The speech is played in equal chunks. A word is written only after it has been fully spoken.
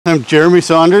I'm Jeremy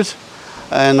Saunders,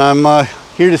 and I'm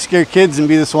here to scare kids and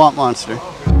be the swamp monster.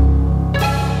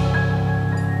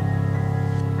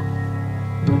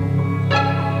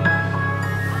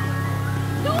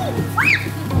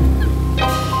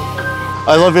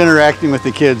 I love interacting with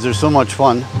the kids. They're so much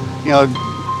fun. You know,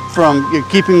 from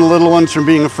keeping the little ones from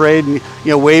being afraid and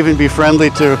wave and be friendly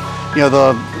to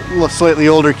the slightly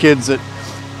older kids that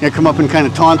come up and kind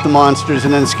of taunt the monsters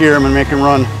and then scare them and make them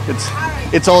run.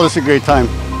 It's all just a great time.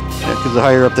 Because the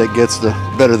higher up that gets, the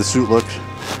better the suit looks.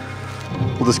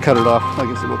 We'll just cut it off. Like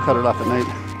I said, we'll cut it off at night.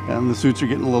 And the suits are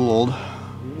getting a little old.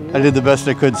 I did the best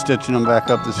I could stitching them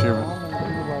back up this year.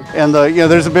 And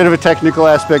there's a bit of a technical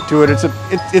aspect to it.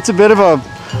 It's a bit of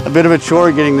a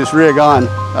chore getting this rig on.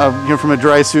 From a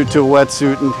dry suit to a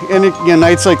wetsuit, and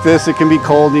nights like this, it can be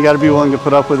cold. And you got to be willing to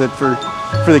put up with it for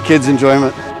the kids'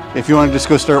 enjoyment. If you want to just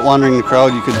go start wandering the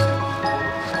crowd, you could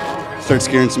start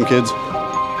scaring some kids.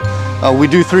 We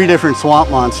do 3 different swamp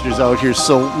monsters out here.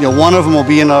 So one of them will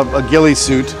be in a ghillie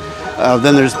suit.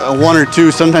 Then there's 1 or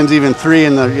 2, sometimes even 3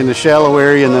 in the shallow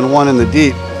area, and then 1 in the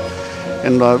deep.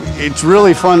 And it's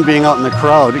really fun being out in the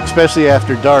crowd, especially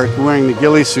after dark. Wearing the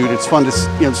ghillie suit, it's fun to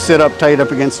sit up tight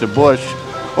up against a bush,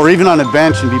 or even on a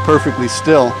bench and be perfectly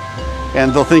still.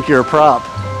 And they'll think you're a prop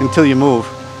until you move.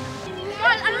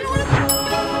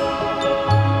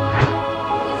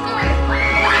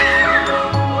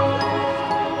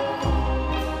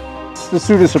 The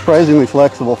suit is surprisingly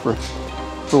flexible for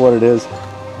what it is.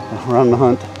 Around the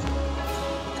hunt,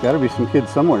 there's got to be some kids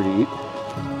somewhere to eat.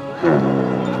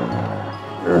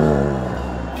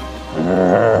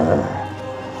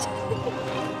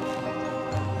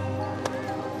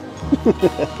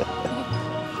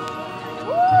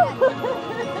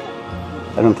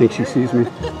 I don't think she sees me.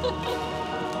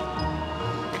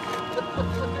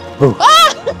 Oh.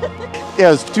 Yeah,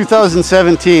 it was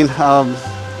 2017.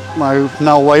 My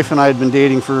now wife and I had been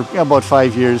dating for about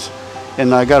 5 years,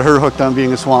 and I got her hooked on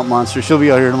being a swamp monster. She'll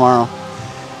be out here tomorrow.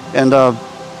 And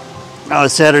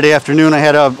Saturday afternoon, I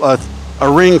had a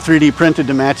ring 3D printed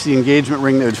to match the engagement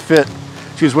ring that would fit.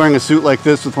 She was wearing a suit like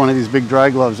this with one of these big dry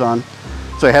gloves on.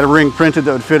 So I had a ring printed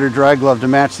that would fit her dry glove to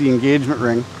match the engagement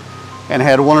ring. And I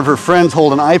had one of her friends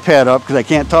hold an iPad up, because I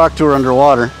can't talk to her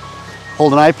underwater,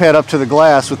 hold an iPad up to the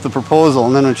glass with the proposal,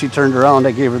 and then when she turned around,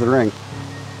 I gave her the ring.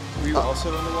 Were you also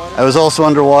underwater? I was also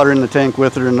underwater in the tank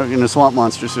with her in a swamp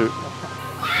monster suit.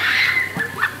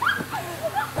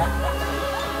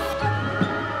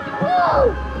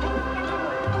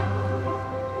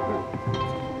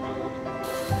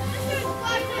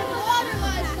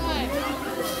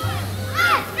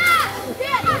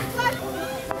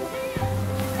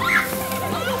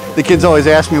 The kids always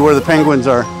ask me where the penguins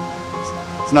are,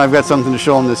 so now I've got something to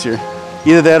show them this year.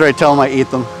 Either that or I tell them I ate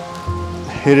them.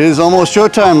 It is almost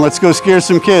showtime. Let's go scare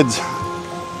some kids.